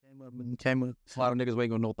Came a lot of niggas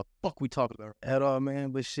ain't gonna know what the fuck we talking about at all,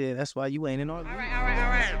 man. But shit, that's why you ain't in our All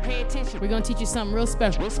right. Pay attention. We're gonna teach you something real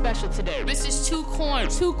special today. This is two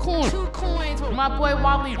coins. With my boy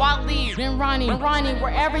Wally, then Ronnie,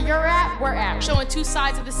 wherever you're at, we're at. Showing two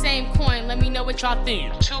sides of the same coin. Let me know what y'all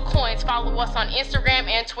think. 2 Coins. Follow us on Instagram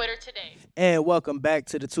and Twitter today. And welcome back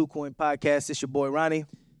to the 2 Coin Podcast. It's your boy Ronnie.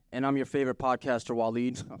 And I'm your favorite podcaster,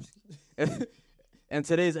 Waleed. And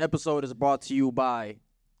today's episode is brought to you by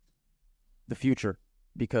the future,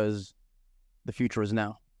 because the future is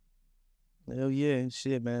now. Hell yeah,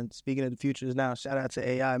 shit, man. Speaking of the future is now, shout out to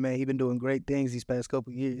AI, man. He been doing great things these past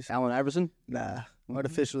couple years. Allen Iverson? Nah,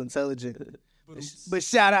 artificial intelligence. But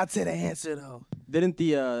shout out to the answer, though. Didn't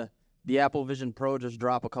the Apple Vision Pro just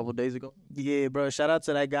drop a couple days ago? Yeah, bro. Shout out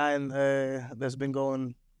to that guy that's been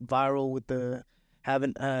going viral with the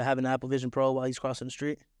having Apple Vision Pro while he's crossing the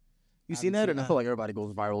street. You seen that or not? I feel like everybody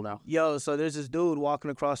goes viral now. Yo, so there's this dude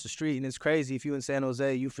walking across the street, and it's crazy. If you in San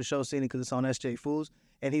Jose, you for sure seen it because it's on SJ Fools.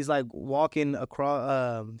 And he's like walking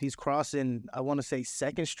across, he's crossing, I want to say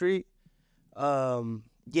 2nd Street.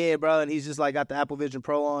 Yeah, bro, and he's just like got the Apple Vision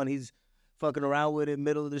Pro on. He's fucking around with it,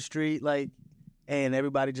 middle of the street, like, and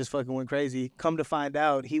everybody just fucking went crazy. Come to find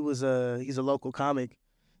out, he's a local comic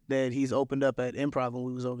that he's opened up at Improv when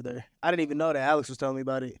we was over there. I didn't even know that. Alex was telling me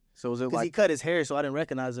about it. So was it because like he cut his hair, so I didn't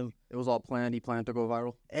recognize him. It was all planned? He planned to go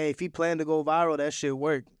viral? Hey, if he planned to go viral, that shit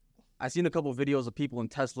worked. I seen a couple videos of people in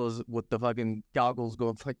Teslas with the fucking goggles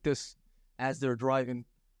going like this as they're driving.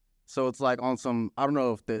 So it's like on some, I don't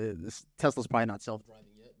know if this Tesla's probably not self-driving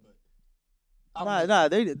yet, but Nah,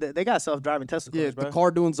 they got self-driving Tesla cars, bro. The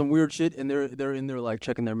car doing some weird shit, and they're in there like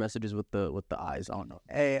checking their messages with the eyes. I don't know.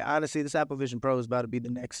 Hey, honestly, this Apple Vision Pro is about to be the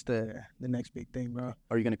next big thing, bro.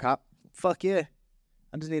 Are you gonna cop? Fuck yeah,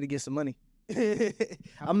 I just need to get some money.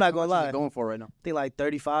 I'm not gonna lie. What are you going for right now? I think like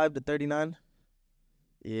 35 to 39.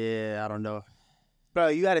 Yeah, I don't know, bro.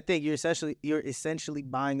 You got to think you're essentially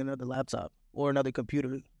buying another laptop or another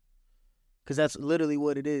computer, because that's literally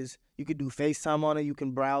what it is. You can do FaceTime on it. You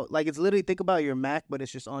can browse. Like, it's literally, think about your Mac, but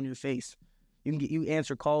it's just on your face. You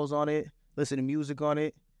answer calls on it, listen to music on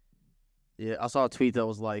it. Yeah, I saw a tweet that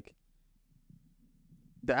was like,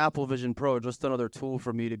 the Apple Vision Pro, just another tool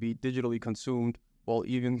for me to be digitally consumed while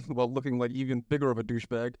looking like even bigger of a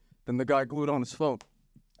douchebag than the guy glued on his phone.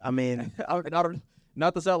 I mean, I don't,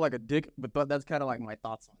 not to sound like a dick, but that's kind of like my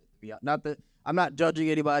thoughts on it. Yeah, not that I'm not judging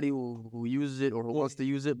anybody who uses it or who wants to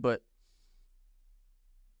use it, but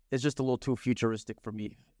it's just a little too futuristic for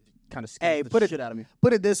me. Kind of scares the shit out of me.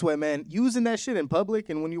 Put it this way, man. Using that shit in public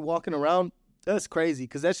and when you're walking around, that's crazy,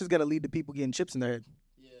 because that's just going to lead to people getting chips in their head.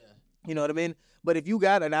 Yeah. You know what I mean? But if you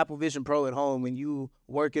got an Apple Vision Pro at home and you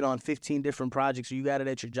working on 15 different projects, or you got it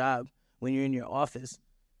at your job when you're in your office,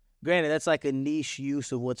 granted, that's like a niche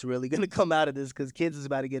use of what's really going to come out of this, because kids is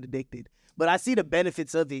about to get addicted. But I see the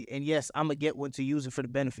benefits of it, and yes, I'm going to get one to use it for the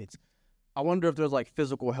benefits. I wonder if there's like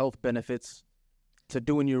physical health benefits to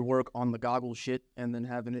doing your work on the goggle shit and then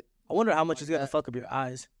having it. I wonder how much it's going to fuck up your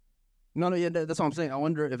eyes. No, yeah, that's what I'm saying. I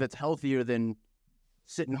wonder if it's healthier than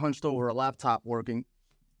sitting hunched over a laptop working.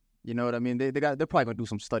 You know what I mean? They're probably going to do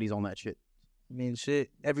some studies on that shit. I mean,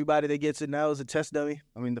 shit, everybody that gets it now is a test dummy.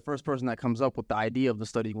 I mean, the first person that comes up with the idea of the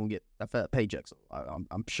study will get a fat paycheck. So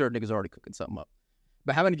I'm sure niggas are already cooking something up.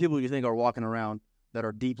 But how many people do you think are walking around that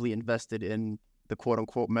are deeply invested in the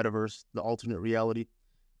quote-unquote metaverse, the alternate reality,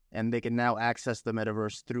 and they can now access the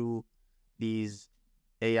metaverse through these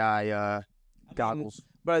AI goggles?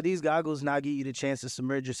 Bro, these goggles now give you the chance to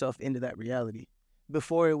submerge yourself into that reality.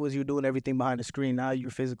 Before, it was you're doing everything behind the screen. Now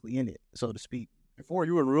you're physically in it, so to speak. Before,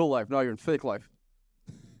 you were in real life. Now you're in fake life.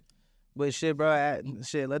 But shit, bro,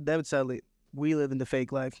 let them tell it. We live in the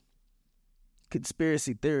fake life.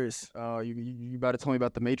 Conspiracy theorists. You about to tell me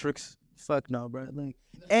about the Matrix? Fuck no, bro. Like,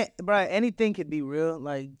 bro, anything could be real,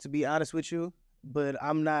 like, to be honest with you. But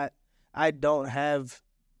I don't have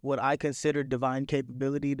what I consider divine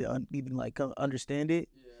capability to even, like, understand it.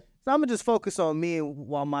 Yeah. So I'm going to just focus on me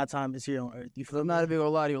while my time is here on Earth. You feel me? I'm not even going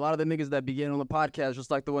to lie to you. A lot of the niggas that begin on the podcast,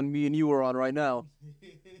 just like the one me and you are on right now,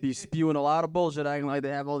 be spewing a lot of bullshit, acting like they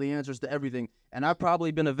have all the answers to everything. And I've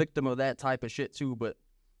probably been a victim of that type of shit too, but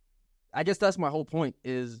I guess that's my whole point,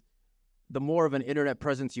 is the more of an internet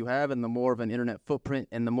presence you have and the more of an internet footprint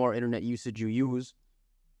and the more internet usage you use.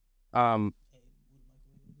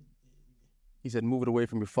 He said, move it away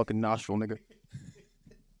from your fucking nostril, nigga.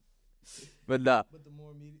 But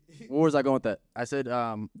where was I going with that? I said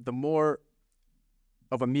the more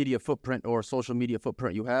of a media footprint or social media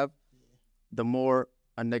footprint you have, the more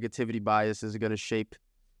a negativity bias is going to shape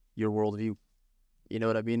your worldview. You know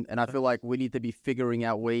what I mean? And I feel like we need to be figuring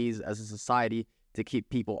out ways as a society to keep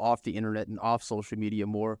people off the internet and off social media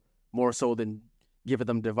more more so than giving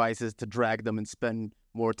them devices to drag them and spend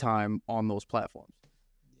more time on those platforms.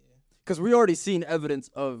 Because we already seen evidence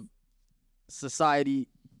of society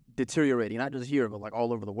deteriorating, not just here, but like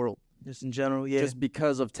all over the world. Just in general, yeah. Just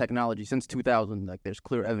because of technology. Since 2000, like there's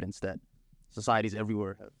clear evidence that societies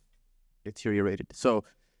everywhere have deteriorated. So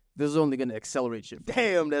this is only going to accelerate shit.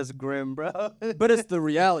 Damn, that's grim, bro. But it's the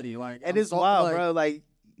reality. Like, and it's wild, bro. Like,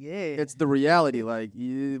 yeah. It's the reality. Like,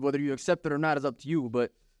 whether you accept it or not is up to you.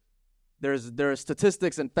 But there are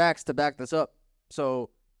statistics and facts to back this up. So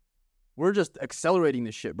we're just accelerating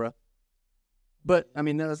this shit, bro. But, I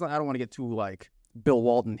mean, I don't want to get too, like, Bill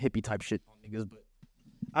Walton hippie type shit on niggas. But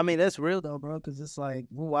I mean, that's real, though, bro, because it's like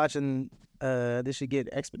we're watching this should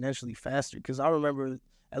get exponentially faster. Because I remember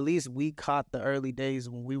at least we caught the early days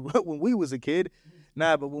when we was a kid.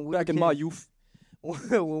 Nah, but when we back in my youth.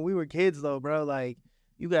 When we were kids, though, bro, like,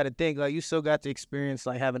 you got to think, like, you still got to experience,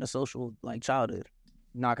 like, having a social, like, childhood.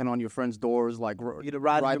 Knocking on your friends' doors, like, riding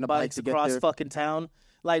your bikes across fucking town.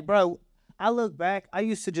 Like, bro, I look back, I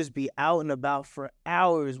used to just be out and about for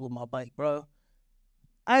hours with my bike, bro.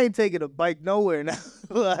 I ain't taking a bike nowhere now.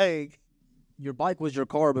 Like, your bike was your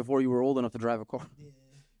car before you were old enough to drive a car.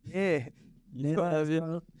 Yeah.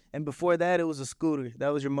 And before that, it was a scooter. That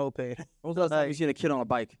was your moped. When was the last time you seen a kid on a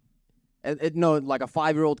bike? No, like a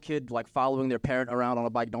 5-year-old kid like following their parent around on a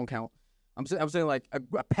bike don't count. I'm saying like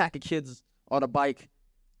a pack of kids on a bike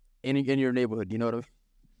in your neighborhood. You know what I mean?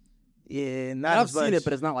 Yeah, I've seen it,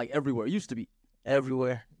 but it's not like everywhere. It used to be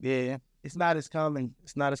everywhere. Yeah, it's not as common.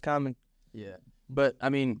 Yeah, but I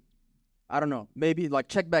mean, I don't know. Maybe like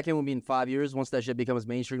check back in with me in 5 years once that shit becomes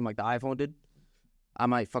mainstream, like the iPhone did. I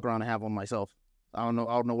might fuck around and have one myself. I don't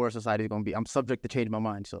know where society's gonna be. I'm subject to change my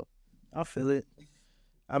mind, so I feel it.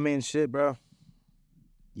 I mean, shit, bro.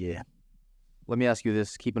 Yeah. Let me ask you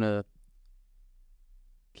this: keeping the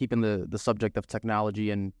subject of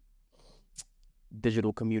technology and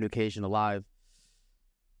digital communication alive.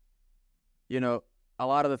 You know, a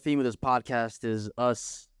lot of the theme of this podcast is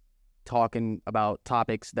us talking about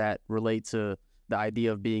topics that relate to the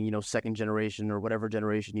idea of being, you know, second generation or whatever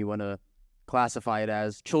generation you want to classify it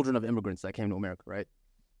as, children of immigrants that came to America, right?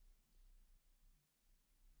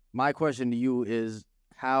 My question to you is,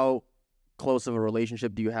 how close of a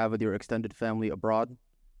relationship do you have with your extended family abroad?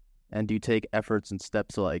 And do you take efforts and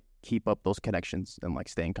steps to like keep up those connections and like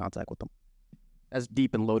stay in contact with them? That's a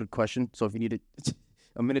deep and loaded question. So if you need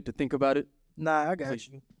a minute to think about it. Nah, I got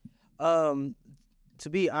you. To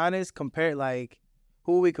be honest, compare like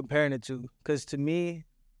who are we comparing it to? Because to me,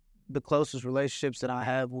 the closest relationships that I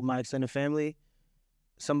have with my extended family,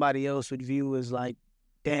 somebody else would view as like,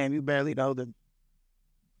 damn, you barely know them.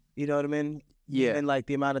 You know what I mean? Yeah. And like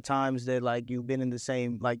the amount of times that like you've been in the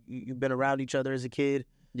same, like you've been around each other as a kid.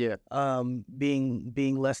 Yeah.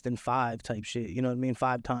 Being less than 5 type shit. You know what I mean?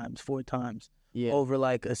 5 times, 4 times. Yeah. Over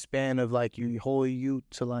like a span of like your whole youth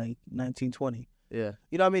to like 19, 20. Yeah.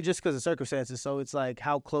 You know what I mean? Just because of circumstances. So it's like,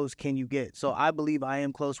 how close can you get? So I believe I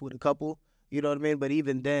am close with a couple. You know what I mean? But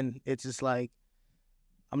even then, it's just like,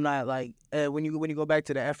 I'm not like, when you go back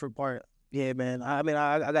to the effort part, yeah, man. I mean,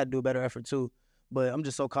 I got to do a better effort too. But I'm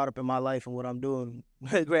just so caught up in my life and what I'm doing.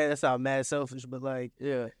 Granted, that sounds mad selfish, but like,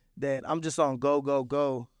 yeah, that I'm just on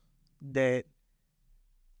go, that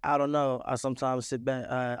I don't know. I sometimes sit back,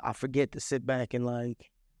 I forget to sit back and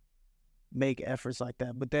like make efforts like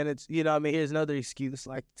that. But then it's, you know what I mean? Here's another excuse,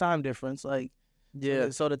 like time difference. Like, yeah.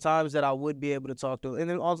 So the times that I would be able to talk to, and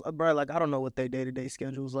then also, bro, like I don't know what their day-to-day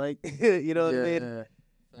schedule's like. You know what I mean? Yeah.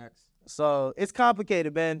 Facts. So it's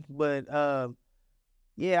complicated, man. But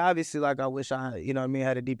yeah, obviously, like I wish I, you know what I mean,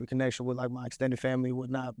 had a deeper connection with like my extended family and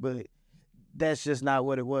whatnot. But that's just not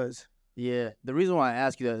what it was. Yeah. The reason why I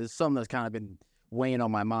ask you that is something that's kind of been weighing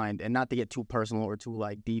on my mind, and not to get too personal or too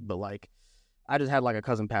like deep, but like I just had like a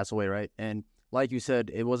cousin pass away, right? And like you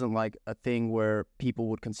said, it wasn't like a thing where people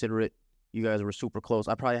would consider it. You guys were super close.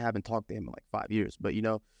 I probably haven't talked to him in like 5 years, but you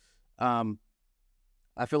know,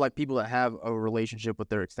 I feel like people that have a relationship with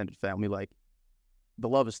their extended family, like the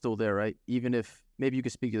love is still there, right? Even if maybe you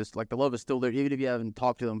could speak to this, like the love is still there, even if you haven't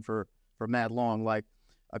talked to them for mad long. Like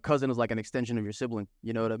a cousin is like an extension of your sibling.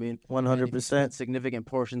 You know what I mean? 100%. Significant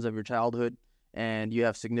portions of your childhood, and you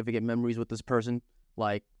have significant memories with this person.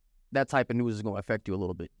 Like that type of news is going to affect you a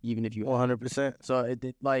little bit, even if you 100%. So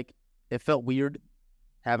it felt weird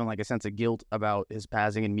having like a sense of guilt about his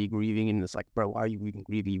passing and me grieving, and it's like, bro, why are you even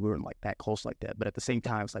grieving? You weren't like that close like that. But at the same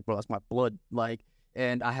time, it's like, bro, that's my blood, like,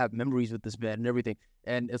 and I have memories with this man and everything.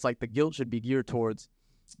 And it's like the guilt should be geared towards,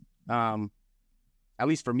 at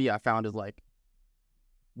least for me, I found is like,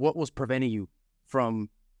 what was preventing you from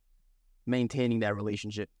maintaining that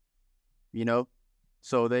relationship, you know?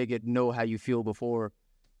 So they could know how you feel before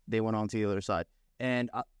they went on to the other side. And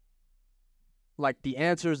like the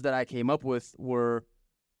answers that I came up with were,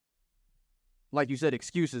 like you said,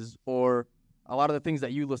 excuses, or a lot of the things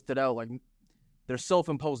that you listed out, like they're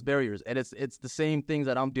self-imposed barriers. And it's the same things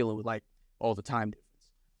that I'm dealing with, like, all the time difference.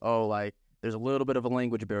 Oh, like there's a little bit of a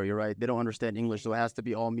language barrier, right? They don't understand English, so it has to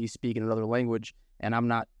be all me speaking another language, and I'm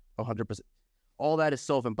not 100%. All that is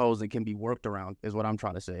self-imposed and can be worked around, is what I'm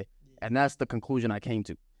trying to say. And that's the conclusion I came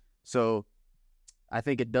to. So I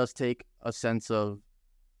think it does take a sense of,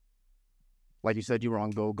 like you said, you were on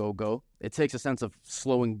go, go, go. It takes a sense of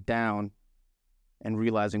slowing down and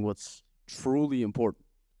realizing what's truly important.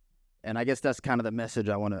 And I guess that's kind of the message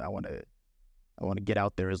I want to get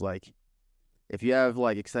out there, is like, if you have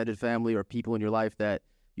like extended family or people in your life that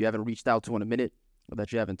you haven't reached out to in a minute, or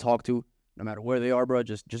that you haven't talked to, no matter where they are, bro,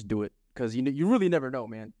 just do it. Because you really never know,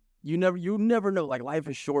 man. You never know. Like, life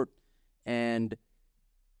is short, and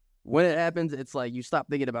when it happens, it's like you stop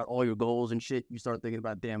thinking about all your goals and shit. You start thinking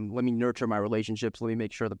about, damn, let me nurture my relationships. Let me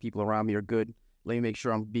make sure the people around me are good. Let me make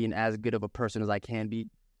sure I'm being as good of a person as I can be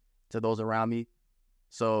to those around me,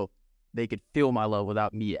 so they could feel my love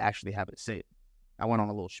without me actually having to say it. I went on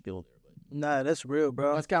a little spiel there. Nah, that's real,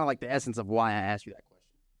 bro. That's kind of like the essence of why I asked you that question.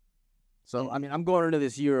 So, I mean, I'm going into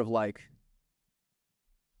this year of like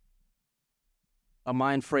a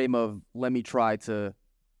mind frame of, let me try to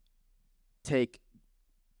take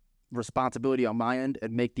responsibility on my end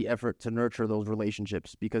and make the effort to nurture those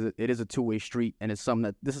relationships, because it is a two-way street, and this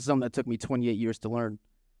is something that took me 28 years to learn.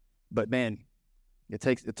 But man, it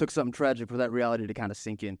took something tragic for that reality to kind of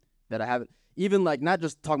sink in, that I haven't, even like not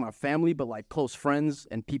just talking about family, but like close friends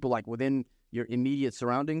and people like within your immediate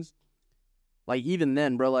surroundings. Like, even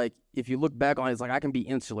then, bro, like if you look back on it, it's like I can be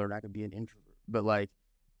insular and I can be an introvert, but like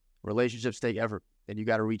relationships take effort, and you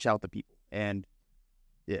got to reach out to people. And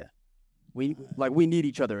yeah, we need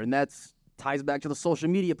each other, and that's ties back to the social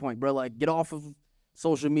media point, bro. Like, get off of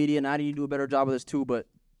social media, and I need to do a better job of this too, but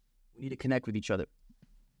we need to connect with each other.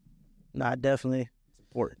 Nah, definitely. It's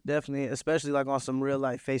important. Definitely, especially like on some real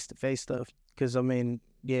life face-to-face stuff. Because, I mean,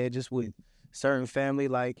 yeah, just with certain family,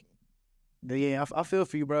 like, yeah, I feel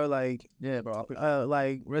for you, bro. Like, Yeah, bro.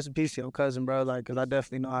 like, rest in peace to your cousin, bro. Like, because I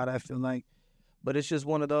definitely know how that feel like. But it's just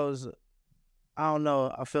one of those, I don't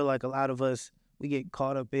know, I feel like a lot of us, we get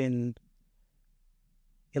caught up in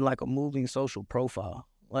like a moving social profile.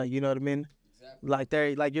 Like, you know what I mean?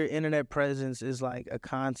 Exactly. Like your internet presence is like a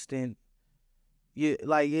constant,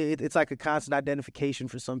 it's like a constant identification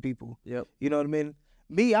for some people. Yep. You know what I mean?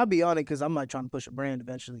 Me, I'll be on it because I'm like trying to push a brand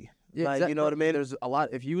eventually. Yeah, like, exactly. You know what I mean? There's a lot.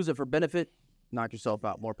 If you use it for benefit, knock yourself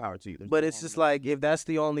out. More power to you. But it's just like, if that's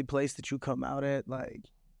the only place that you come out at, like,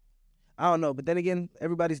 I don't know. But then again,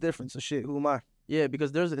 everybody's different. So shit, who am I? Yeah,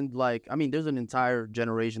 because there's an entire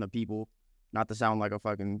generation of people, not to sound like a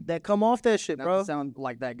fucking, That come off that shit, not bro. to sound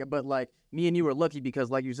like that, but like me and you were lucky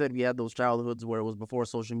because, like you said, we had those childhoods where it was before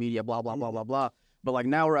social media, blah blah blah blah blah. But like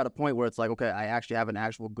now we're at a point where it's like, okay, I actually have an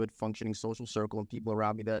actual good functioning social circle and people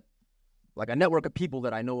around me, that like a network of people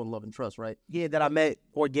that I know and love and trust, right? Yeah, that I met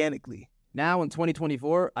organically. Now in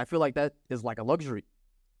 2024, I feel like that is like a luxury,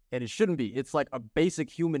 and it shouldn't be. It's like a basic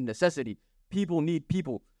human necessity. People need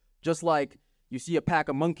people. Just like you see a pack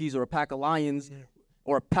of monkeys or a pack of lions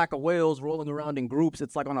or a pack of whales rolling around in groups,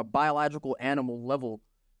 it's like on a biological animal level,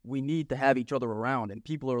 we need to have each other around. And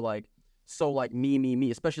people are like, so like me,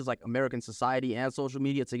 especially as like American society and social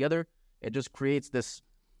media together, it just creates this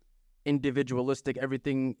individualistic,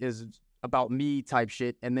 everything is about me type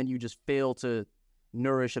shit. And then you just fail to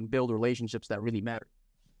nourish and build relationships that really matter.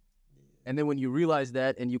 And then when you realize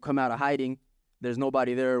that and you come out of hiding, there's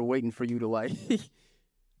nobody there waiting for you to like,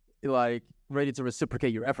 like ready to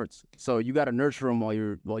reciprocate your efforts. So you got to nurture them while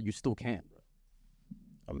you still can, bro.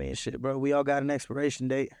 I mean, shit, bro. We all got an expiration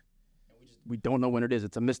date. We don't know when it is.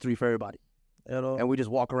 It's a mystery for everybody. At all. And we just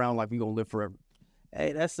walk around like we gonna live forever.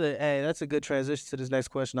 Hey, that's a good transition to this next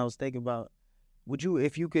question I was thinking about. Would you,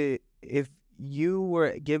 if you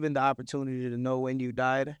were given the opportunity to know when you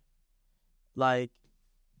died, like,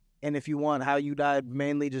 and if you want how you died,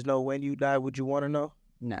 mainly just know when you died, would you want to know?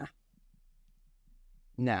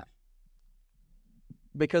 Nah.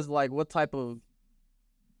 Because like, what type of,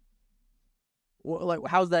 like,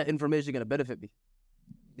 how's that information gonna benefit me?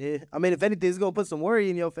 Yeah, I mean, if anything, it's gonna put some worry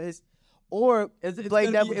in your face, or It's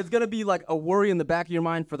gonna be like a worry in the back of your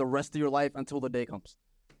mind for the rest of your life until the day comes.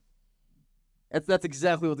 That's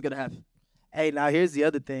exactly what's gonna happen. Hey, now here's the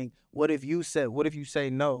other thing. What if you say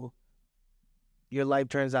no? Your life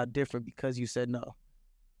turns out different because you said no.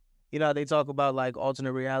 You know how they talk about like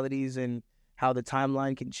alternate realities and how the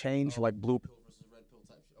timeline can change. Like blue pill versus red pill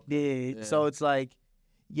type shit. Okay. Yeah. So it's like,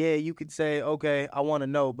 yeah, you could say, okay, I want to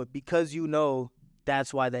know, but because you know,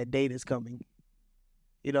 that's why that date is coming.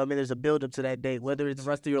 You know what I mean? There's a build up to that date. Whether it's The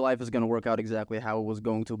rest of your life is going to work out exactly how it was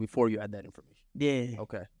going to before you had that information. yeah.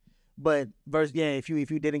 Okay. But if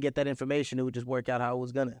you didn't get that information, it would just work out how it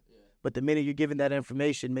was gonna. Yeah. But the minute you're given that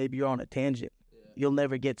information, maybe you're on a tangent. Yeah. You'll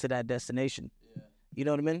never get to that destination. Yeah. You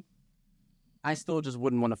know what I mean? I still just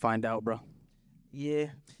wouldn't want to find out, bro. Yeah.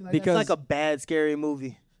 Because it's like a bad, scary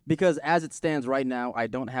movie. Because as it stands right now, I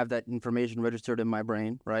don't have that information registered in my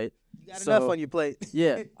brain, right? You got enough on your plate.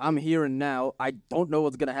 Yeah, I'm here and now. I don't know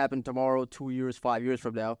what's going to happen tomorrow, 2 years, 5 years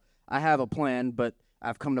from now. I have a plan, but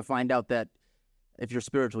I've come to find out that if you're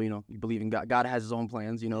spiritual, you believe in God. God has his own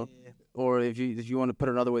plans, Yeah. Or if you want to put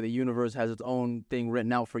it another way, the universe has its own thing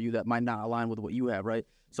written out for you that might not align with what you have, right?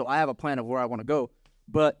 So I have a plan of where I want to go,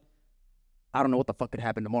 but I don't know what the fuck could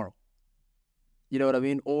happen tomorrow. You know what I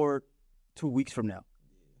mean? Or 2 weeks from now.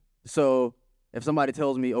 So if somebody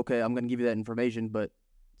tells me, okay, I'm going to give you that information, but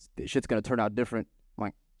shit's going to turn out different, I'm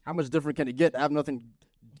like, how much different can it get? I have nothing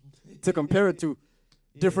to compare it to.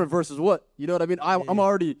 Different versus what? You know what I mean? I'm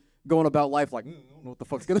already going about life like, I don't know what the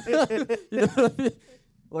fuck's going to happen. You know what I mean?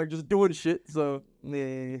 Like just doing shit. So,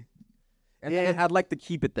 And I'd like to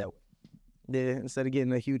keep it that way. Yeah, instead of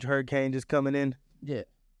getting a huge hurricane just coming in. Yeah.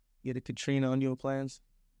 Get a Katrina on your plans.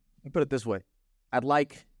 Let me put it this way. I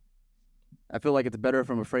feel like it's better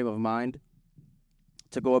from a frame of mind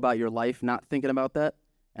to go about your life not thinking about that,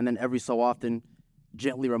 and then every so often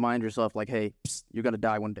gently remind yourself like, hey, you're going to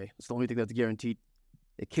die one day. It's the only thing that's guaranteed.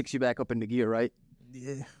 It kicks you back up into gear, right?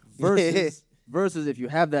 Yeah. Versus if you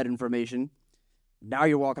have that information, now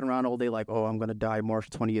you're walking around all day like, oh, I'm going to die March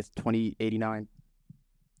 20th, 2089.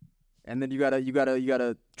 And then you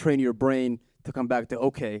gotta train your brain to come back to,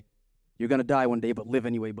 okay, you're going to die one day, but live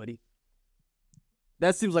anyway, buddy.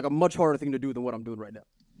 That seems like a much harder thing to do than what I'm doing right now.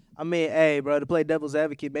 I mean, hey, bro, to play devil's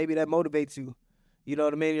advocate, maybe that motivates you. You know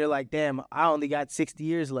what I mean? You're like, damn, I only got 60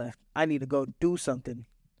 years left. I need to go do something.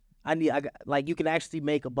 You can actually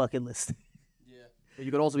make a bucket list. Yeah. But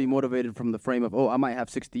you could also be motivated from the frame of, oh, I might have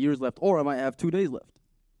 60 years left, or I might have 2 days left.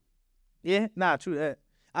 Yeah, true that.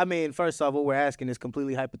 I mean, first off, what we're asking is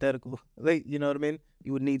completely hypothetical. Like, you know what I mean?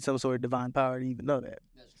 You would need some sort of divine power to even know that.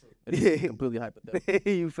 That's true. It's completely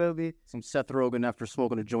hypothetical. You feel me? Some Seth Rogen after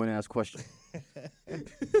smoking a joint ass question.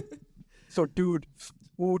 So, dude,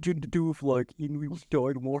 what would you do if, like, we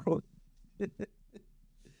die tomorrow?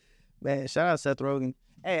 Man, shout out Seth Rogen.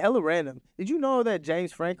 Hey, hella random. Did you know that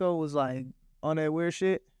James Franco was, like, on that weird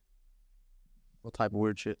shit? What type of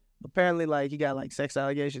weird shit? Apparently, like, he got, like, sex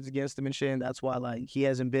allegations against him and shit, and that's why, like, he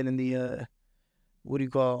hasn't been in the,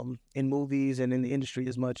 in movies and in the industry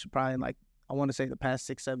as much, probably in, like, I want to say the past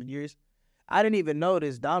 6-7 years. I didn't even know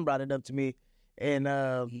this. Don brought it up to me, and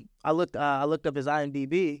I looked up his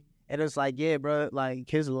IMDb, and it's like, yeah, bro, like,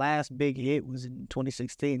 his last big hit was in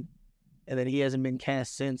 2016, and then he hasn't been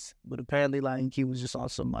cast since, but apparently, like, he was just on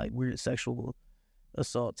some, like, weird sexual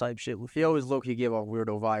assault type shit with He always low-key gave off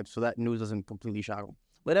weirdo vibes, so that news doesn't completely shock him.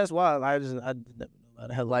 But that's wild. I never know about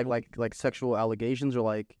the hell. Like sexual allegations, or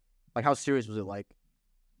like how serious was it? Like,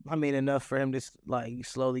 I mean, enough for him to like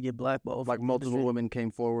slowly get blackballed. Like multiple women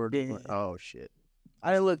came forward. Yeah. Like, oh shit.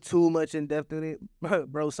 I didn't look too much in depth in it,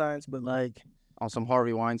 bro, science, but like on some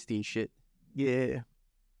Harvey Weinstein shit. Yeah.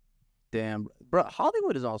 Damn, bro.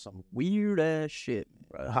 Hollywood is on some weird ass shit.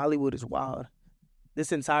 Bro, Hollywood is wild.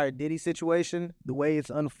 This entire Diddy situation, the way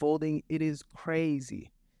it's unfolding, it is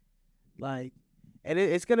crazy. Like. And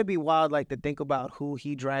it's going to be wild, like, to think about who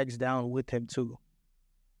he drags down with him, too.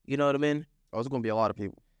 You know what I mean? Oh, it's going to be a lot of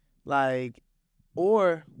people. Like,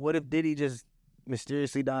 or what if Diddy just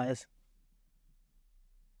mysteriously dies?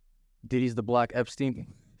 Diddy's the Black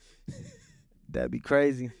Epstein. That'd be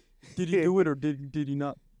crazy. Did he do it or did he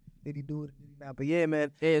not? Did he do it or did he not? But yeah,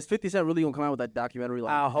 man. Hey, is 50 Cent really going to come out with that documentary?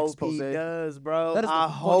 Like, I hope expose? He does, bro. That is the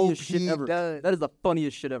funniest shit ever. Does. That is the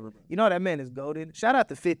funniest shit ever, bro. You know that man is goated. Shout out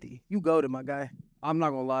to 50. You goated, my guy. I'm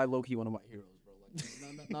not going to lie. Low-key one of my heroes, bro.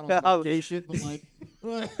 Like, not on gay shit, but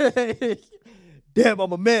like... Damn,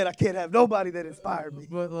 I'm a man. I can't have nobody that inspired me.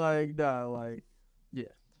 But like, nah, like... Yeah.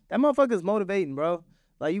 That motherfucker's motivating, bro.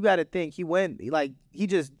 Like, you got to think. He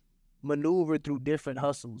just maneuvered through different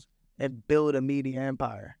hustles and built a media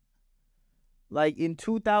empire. Like, in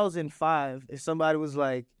 2005, if somebody was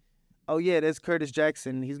like, oh, yeah, that's Curtis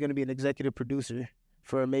Jackson. He's going to be an executive producer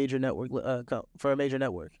for a major network.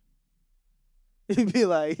 You'd be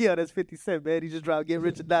like, yo, that's 50 Cent, man. He just dropped Get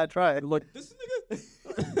Rich or Die Trying. Like, this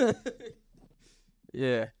nigga.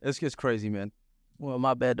 Yeah, it's just crazy, man. Well,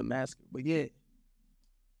 my bad to mask it, but yeah.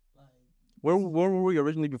 Where were we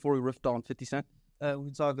originally before we riffed on 50 Cent?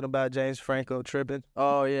 We talking about James Franco tripping.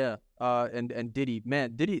 Oh, yeah. And Diddy.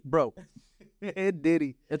 Man, Diddy, bro.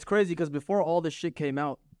 Diddy. It's crazy because before all this shit came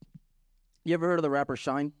out, you ever heard of the rapper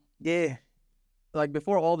Shine? Yeah. Like,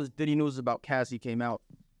 before all this Diddy news about Cassie came out,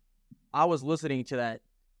 I was listening to that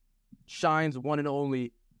Shine's one and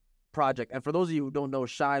only project. And for those of you who don't know,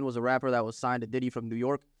 Shine was a rapper that was signed to Diddy from New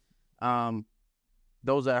York.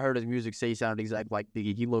 Those that heard his music say he sounded exactly like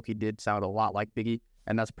Biggie. He low-key did sound a lot like Biggie,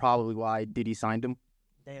 and that's probably why Diddy signed him.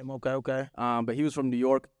 Damn, okay. But he was from New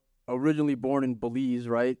York, originally born in Belize,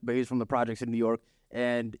 right? But he's from the projects in New York.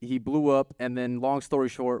 And he blew up, and then long story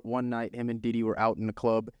short, one night him and Diddy were out in a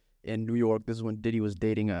club in New York. This is when Diddy was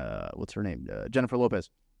dating, what's her name? Jennifer Lopez.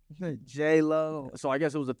 J-Lo. So I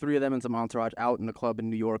guess it was the three of them and some entourage out in the club in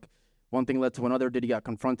New York. One thing led to another. Diddy got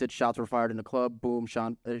confronted. Shots were fired in the club. Boom.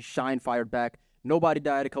 Shine fired back. Nobody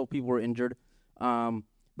died. A couple people were injured.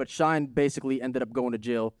 But Shine basically ended up going to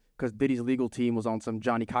jail because Diddy's legal team was on some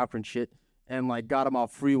Johnny Cochran shit and like got him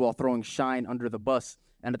off free while throwing Shine under the bus.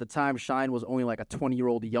 And at the time, Shine was only like a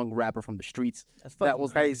 20-year-old young rapper from the streets. That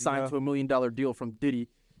was crazy, signed to $1 million deal from Diddy.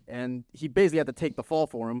 And he basically had to take the fall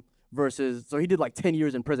for him so he did like 10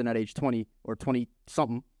 years in prison at age 20 or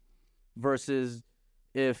 20-something versus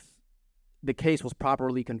if the case was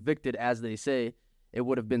properly convicted, as they say, it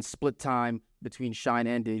would have been split time between Shine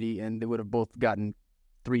and Diddy, and they would have both gotten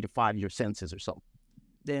 3 to 5 year sentences or something.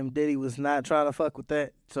 Damn, Diddy was not trying to fuck with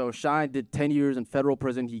that. So Shine did 10 years in federal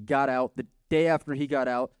prison. He got out. The day after he got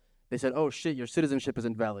out, they said, oh, shit, your citizenship is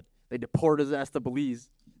invalid. They deported his ass to Belize.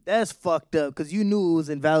 That's fucked up because you knew it was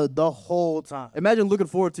invalid the whole time. Imagine looking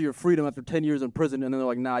forward to your freedom after 10 years in prison, and then they're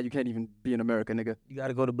like, nah, you can't even be in America, nigga. You got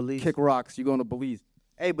to go to Belize. Kick rocks. You going to Belize.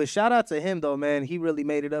 Hey, but shout out to him, though, man. He really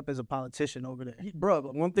made it up as a politician over there. Bro,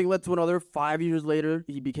 one thing led to another. 5 years later,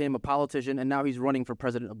 he became a politician, and now he's running for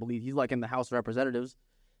president of Belize. He's like in the House of Representatives.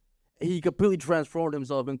 He completely transformed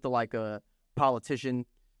himself into like a politician,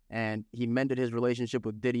 and he mended his relationship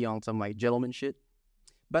with Diddy on some like gentleman shit.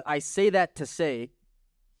 But I say that to say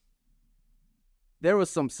there was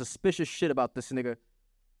some suspicious shit about this nigga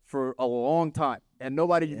for a long time, and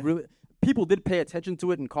nobody really. People did pay attention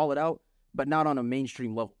to it and call it out, but not on a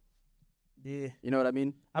mainstream level. Yeah. You know what I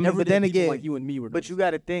mean? I mean, but then again, like you and me were. But you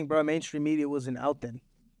got to think, bro, mainstream media wasn't out then.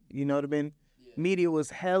 You know what I mean? Yeah. Media was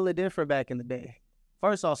hella different back in the day.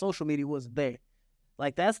 First off, social media wasn't there.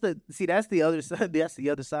 Like that's the other side. That's the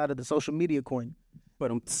other side of the social media coin.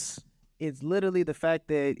 But it's literally the fact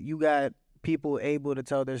that you got people able to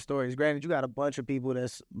tell their stories. Granted, you got a bunch of people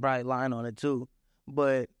that's bright line on it too.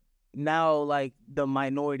 But now, like, the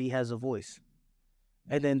minority has a voice.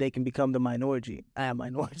 And then they can become the minority.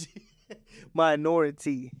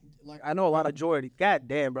 Minority. Like, I know a lot of majority. God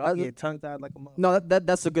damn, bro. I get tongue-tied like a mother. No,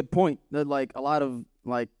 that's a good point. That, like, a lot of,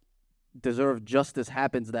 like, deserved justice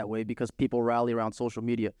happens that way because people rally around social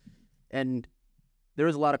media. And there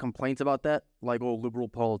is a lot of complaints about that. Like, oh, liberal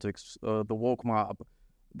politics, the woke mob,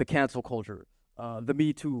 the cancel culture, the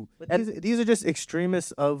Me Too. But these are just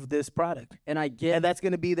extremists of this product. And I get... And that's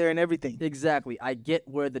going to be there in everything. Exactly. I get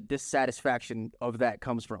where the dissatisfaction of that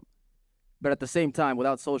comes from. But at the same time,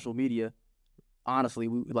 without social media, honestly,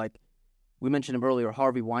 we mentioned him earlier,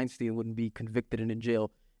 Harvey Weinstein wouldn't be convicted and in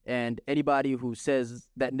jail. And anybody who says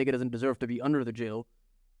that nigga doesn't deserve to be under the jail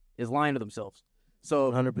is lying to themselves.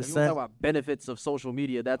 So 100%. When you talk about benefits of social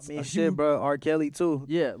media, that's shit, bro. R. Kelly too.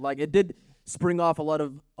 Yeah, like it did spring off a lot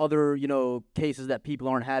of other, cases that people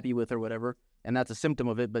aren't happy with or whatever, and that's a symptom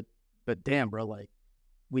of it. But damn, bro, like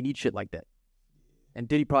we need shit like that. And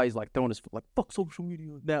Diddy probably is like throwing his foot like fuck social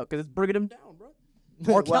media now because it's bringing him down, bro.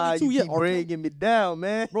 R. Kelly too, yeah. Bringing me down,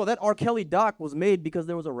 man. Bro, that R. Kelly doc was made because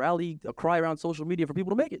there was a cry around social media for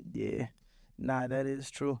people to make it. Yeah. Nah, that is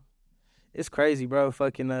true. It's crazy, bro.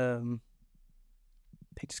 Fucking,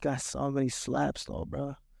 they just got so many slaps, though,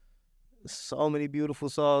 bro. So many beautiful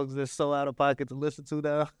songs that's so out of pocket to listen to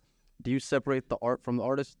now. Do you separate the art from the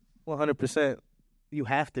artist? 100%. You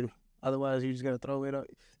have to. Otherwise, you're just going to throw away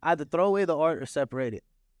either throw away the art or separate it.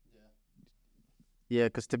 Yeah,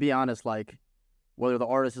 because to be honest, like, whether the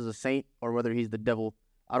artist is a saint or whether he's the devil,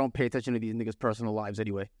 I don't pay attention to these niggas' personal lives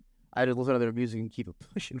anyway. I just listen to their music and keep it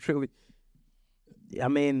pushing, really. I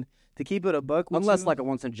mean, to keep it a buck with unless, you, like, a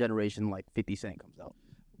once-in-a-generation, like, 50 Cent comes out.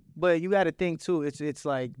 But you got to think, too, it's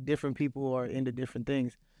like different people are into different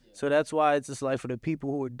things. Yeah. So that's why it's just like for the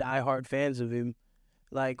people who are diehard fans of him,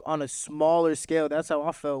 like, on a smaller scale, that's how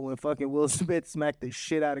I felt when fucking Will Smith smacked the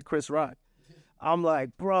shit out of Chris Rock. I'm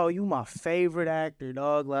like, bro, you my favorite actor,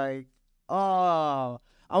 dog. Like, oh,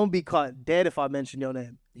 I'm going to be caught dead if I mention your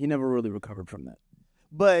name. He never really recovered from that.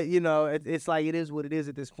 But, it's like it is what it is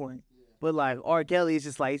at this point. Yeah. But, like, R. Kelly is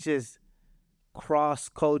just like, it's just cross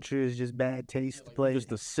culture is just bad taste to play.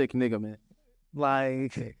 Just a sick nigga, man.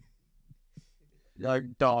 Like,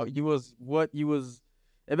 Like, dog, he was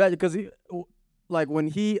imagine, because he, like,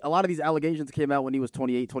 when a lot of these allegations came out when he was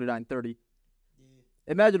 28, 29, 30.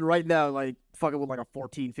 Imagine right now, like, fucking with, like, a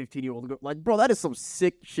 14, 15-year-old. Like, bro, that is some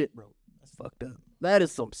sick shit, bro. That's fucked up. That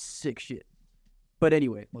is some sick shit. But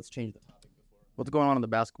anyway, let's change the topic. What's going on in the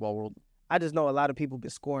basketball world? I just know a lot of people been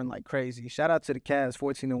scoring like crazy. Shout out to the Cavs,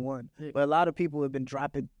 14-1. But a lot of people have been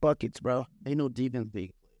dropping buckets, bro. Ain't no defense being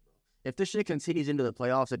played, bro. If this shit continues into the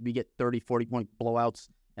playoffs, if we get 30, 40-point blowouts,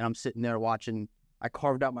 and I'm sitting there watching, I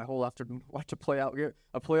carved out my whole afternoon, watch a playoff.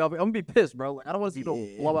 I'm gonna be pissed, bro. Like, I don't want to see no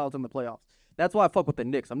blowouts in the playoffs. That's why I fuck with the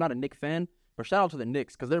Knicks. I'm not a Knicks fan, but shout out to the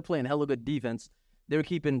Knicks because they're playing hella good defense. They're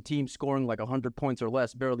keeping teams scoring like 100 points or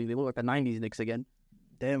less, barely. They look like the 90s Knicks again.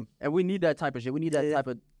 Damn. And we need that type of shit. We need that type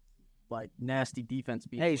of, like, nasty defense.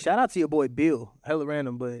 Hey, shout out to your boy Bill. Hella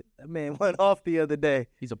random, but that man went off the other day.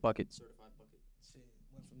 He's a bucket. Certified bucket.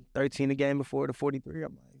 Went from 13 a game before to 43.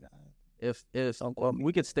 I'm like, God. If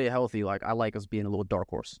we could stay healthy, like, I like us being a little dark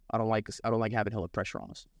horse. I don't like having hella pressure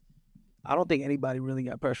on us. I don't think anybody really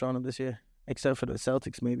got pressure on them this year, except for the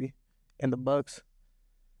Celtics maybe, and the Bucks.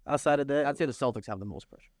 Outside of that, I'd say the Celtics have the most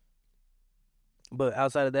pressure. But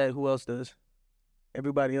outside of that, who else does?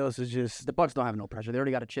 Everybody else is just The Bucks don't have no pressure. They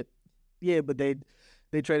already got a chip. yeah. But they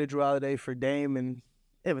traded Drew Holiday for Dame, and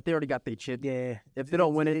Yeah, but they already got their chip. yeah, If they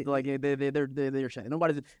don't win it, like they're shit.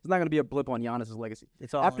 Nobody's. It's not gonna be a blip on Giannis's legacy.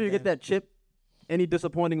 it's all After on you get them. that chip, any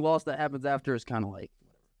disappointing loss that happens after is kind of like.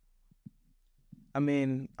 I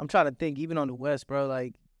mean, I'm trying to think. Even on the West, bro,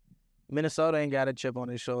 like Minnesota ain't got a chip on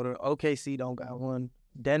his shoulder. OKC don't got one.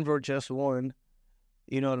 Denver just won.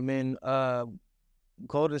 You know what I mean?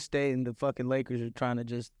 Golden State and the fucking Lakers are trying to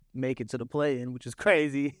just make it to the play-in, which is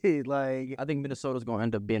crazy. Like, I think Minnesota's gonna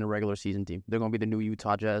end up being a regular season team. They're gonna be the new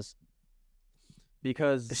Utah Jazz.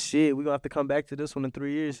 Because shit, we're gonna have to come back to this one in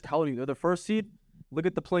 3 years. I'm telling you, they're the first seed. Look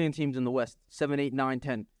at the playing teams in the West: 7, 8, 9,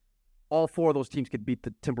 10. All four of those teams could beat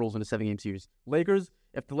the Timberwolves in a 7-game series. Lakers,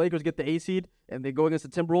 if the Lakers get the A seed and they go against the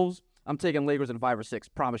Timberwolves, I'm taking Lakers in 5 or 6.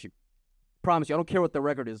 Promise you. I don't care what the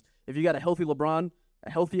record is. If you got a healthy LeBron, a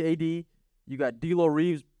healthy AD, you got D'Lo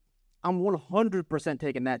Reeves, I'm 100%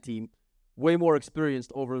 taking that team. Way more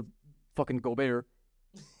experienced over fucking Gobert.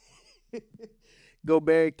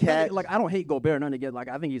 Gobert, Cat. Like, I don't hate Gobert, none again. Like,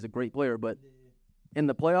 I think he's a great player, but in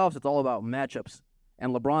the playoffs, it's all about matchups.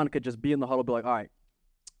 And LeBron could just be in the huddle, be like, all right,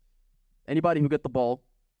 anybody who get the ball.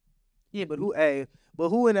 Yeah, but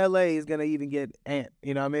who in LA is gonna even get Ant?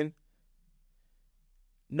 You know what I mean?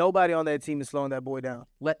 Nobody on that team is slowing that boy down.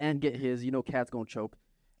 Let Ant get his. You know, Cat's gonna choke.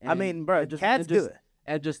 I mean, bro, Cat's good.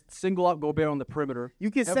 And just single out Gobert on the perimeter. You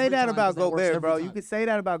can say Every that time, about 'cause that works Gobert, every bro. time. You can say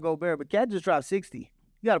that about Gobert, but Cat just dropped 60.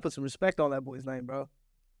 You got to put some respect on that boy's name, bro.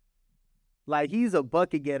 Like, he's a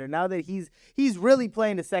bucket getter. Now that he's really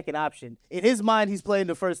playing the second option. In his mind, he's playing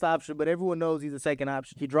the first option, but everyone knows he's a second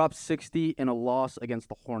option. He dropped 60 in a loss against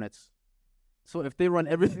the Hornets. So if they run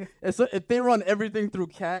everything through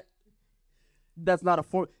Cat, that's not a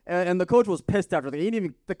form. And the coach was pissed after that. He didn't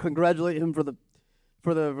even congratulate him for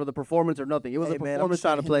the performance or nothing. It was Hey, a man, performance. I'm just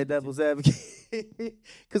trying to play devil's advocate.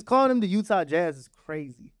 Because calling him the Utah Jazz is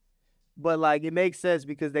crazy. But, like, it makes sense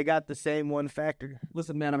because they got the same one factor.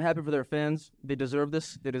 Listen, man, I'm happy for their fans. They deserve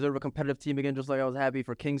this. They deserve a competitive team again, just like I was happy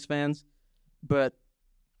for Kings fans. But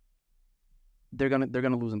they're gonna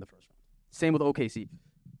lose in the first round. Same with OKC.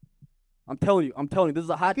 I'm telling you, this is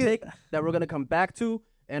a hot take that we're gonna come back to,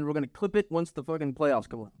 and we're gonna clip it once the fucking playoffs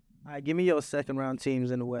come on. All right, give me your second round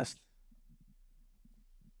teams in the West.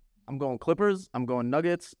 I'm going Clippers. I'm going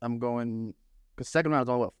Nuggets. Because second round is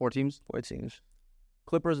all what, 4 teams? 4 teams.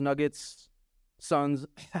 Clippers, Nuggets, Suns,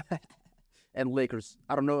 and Lakers.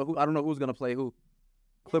 I don't know who's gonna play who.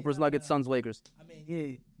 Clippers, Nuggets, Suns, Lakers. I mean,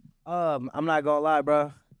 yeah. I'm not gonna lie,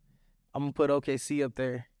 bro. I'm gonna put OKC up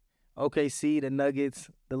there. OKC, the Nuggets,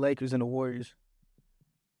 the Lakers, and the Warriors.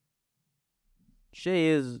 Shea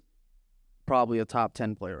is probably a top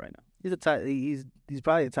 10 player right now. He's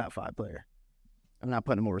probably a top 5 player. I'm not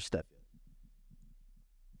putting him over Steph.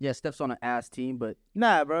 Yeah, Steph's on an ass team, but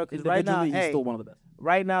Nah, bro. Because right now, he's still one of the best.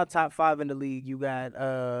 Right now, top 5 in the league. You got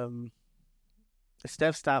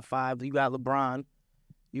Steph's top 5. You got LeBron.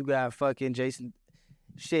 You got fucking Jason.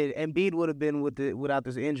 Shit, Embiid would have been without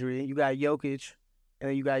this injury. You got Jokic, and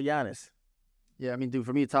then you got Giannis. Yeah, I mean, dude,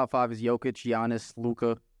 for me, top 5 is Jokic, Giannis,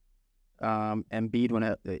 Luka,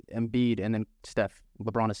 Embiid, and then Steph.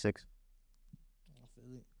 LeBron is 6.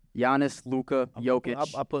 Giannis, Luka,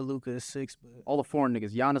 Jokic. I put Luka at 6, but All the foreign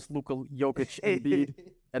niggas. Giannis, Luka, Jokic, Embiid,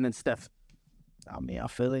 and then Steph. I mean, I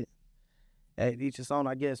feel it. Hey, each his own,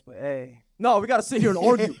 I guess, but hey. No, we got to sit here and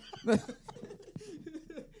argue. I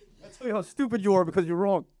tell you how stupid you are because you're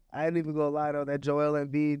wrong. I ain't even gonna lie though. That Joel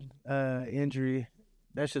Embiid injury,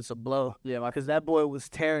 that shit's a blow. Yeah, Because that boy was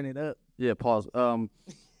tearing it up. yeah. Pause.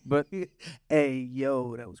 But Hey,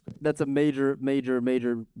 yo, that was great. that's a major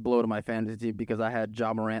blow to my fantasy because I had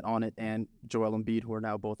Ja Morant on it and Joel Embiid, who are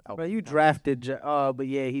now both out. Bro, you drafted. But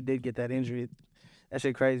yeah, he did get that injury. That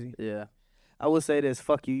shit crazy. Yeah. I will say this.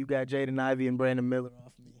 Fuck you. You got Jaden Ivey and Brandon Miller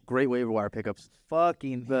off me. Great waiver wire pickups.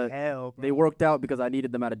 Fucking But hell, bro. They worked out because I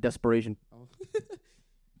needed them out of desperation.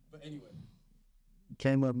 But anyway,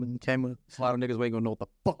 came up. a lot of niggas ain't gonna know what the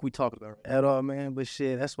fuck we talking about. At all, man. But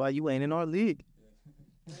shit, that's why you ain't in our league.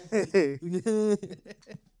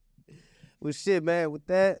 Well, shit, man. With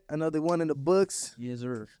that, another one in the books. Yes,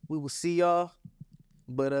 sir. We will see y'all.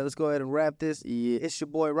 But let's go ahead and wrap this. Yeah. It's your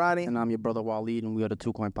boy Ronnie. And I'm your brother Waleed, and we are the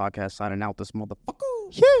 2 Coin Podcast signing out this motherfucker.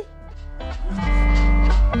 Yeah.